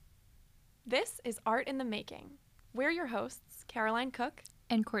This is Art in the Making. We're your hosts, Caroline Cook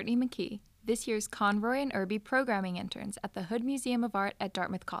and Courtney McKee, this year's Conroy and Irby programming interns at the Hood Museum of Art at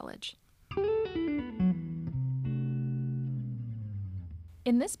Dartmouth College.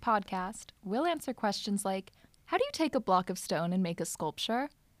 In this podcast, we'll answer questions like, how do you take a block of stone and make a sculpture?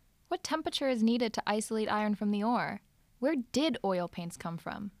 What temperature is needed to isolate iron from the ore? Where did oil paints come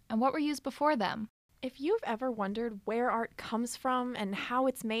from, and what were used before them? If you've ever wondered where art comes from and how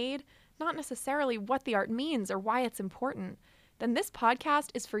it's made, not necessarily what the art means or why it's important, then this podcast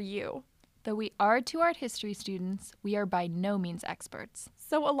is for you. Though we are two art history students, we are by no means experts.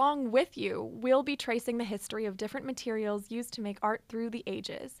 So along with you, we'll be tracing the history of different materials used to make art through the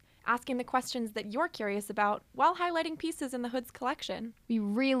ages, asking the questions that you're curious about while highlighting pieces in the Hood's collection. We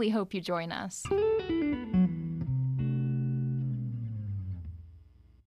really hope you join us.